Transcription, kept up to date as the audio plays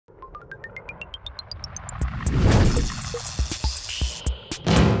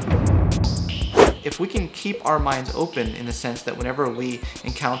if we can keep our minds open in the sense that whenever we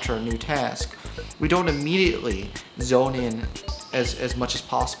encounter a new task, we don't immediately zone in as much as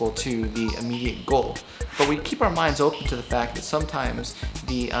possible to the immediate goal, but we keep our minds open to the fact that sometimes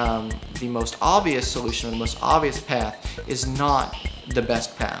the most obvious solution or the most obvious path is not the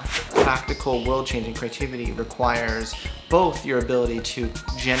best path. Practical world-changing creativity requires both your ability to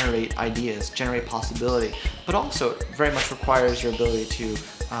generate ideas, generate possibility, but also very much requires your ability to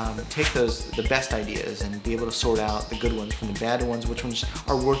take the best ideas and be able to sort out the good ones from the bad ones, which ones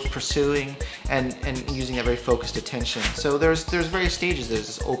are worth pursuing, and using that very focused attention. So there's various stages. There's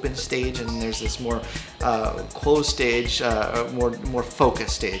this open stage, and there's this more closed stage, more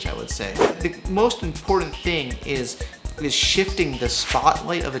focused stage, I would say. The most important thing is shifting the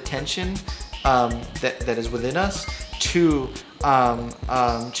spotlight of attention that is within us to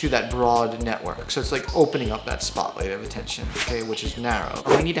that broad network. So it's like opening up that spotlight of attention, okay, which is narrow.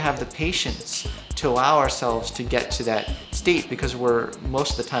 We need to have the patience to allow ourselves to get to that state, because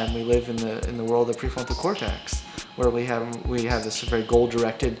most of the time we live in the world of the prefrontal cortex, where we have this very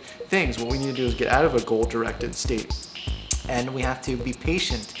goal-directed things. What we need to do is get out of a goal-directed state, and we have to be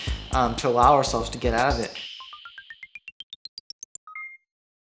patient to allow ourselves to get out of it.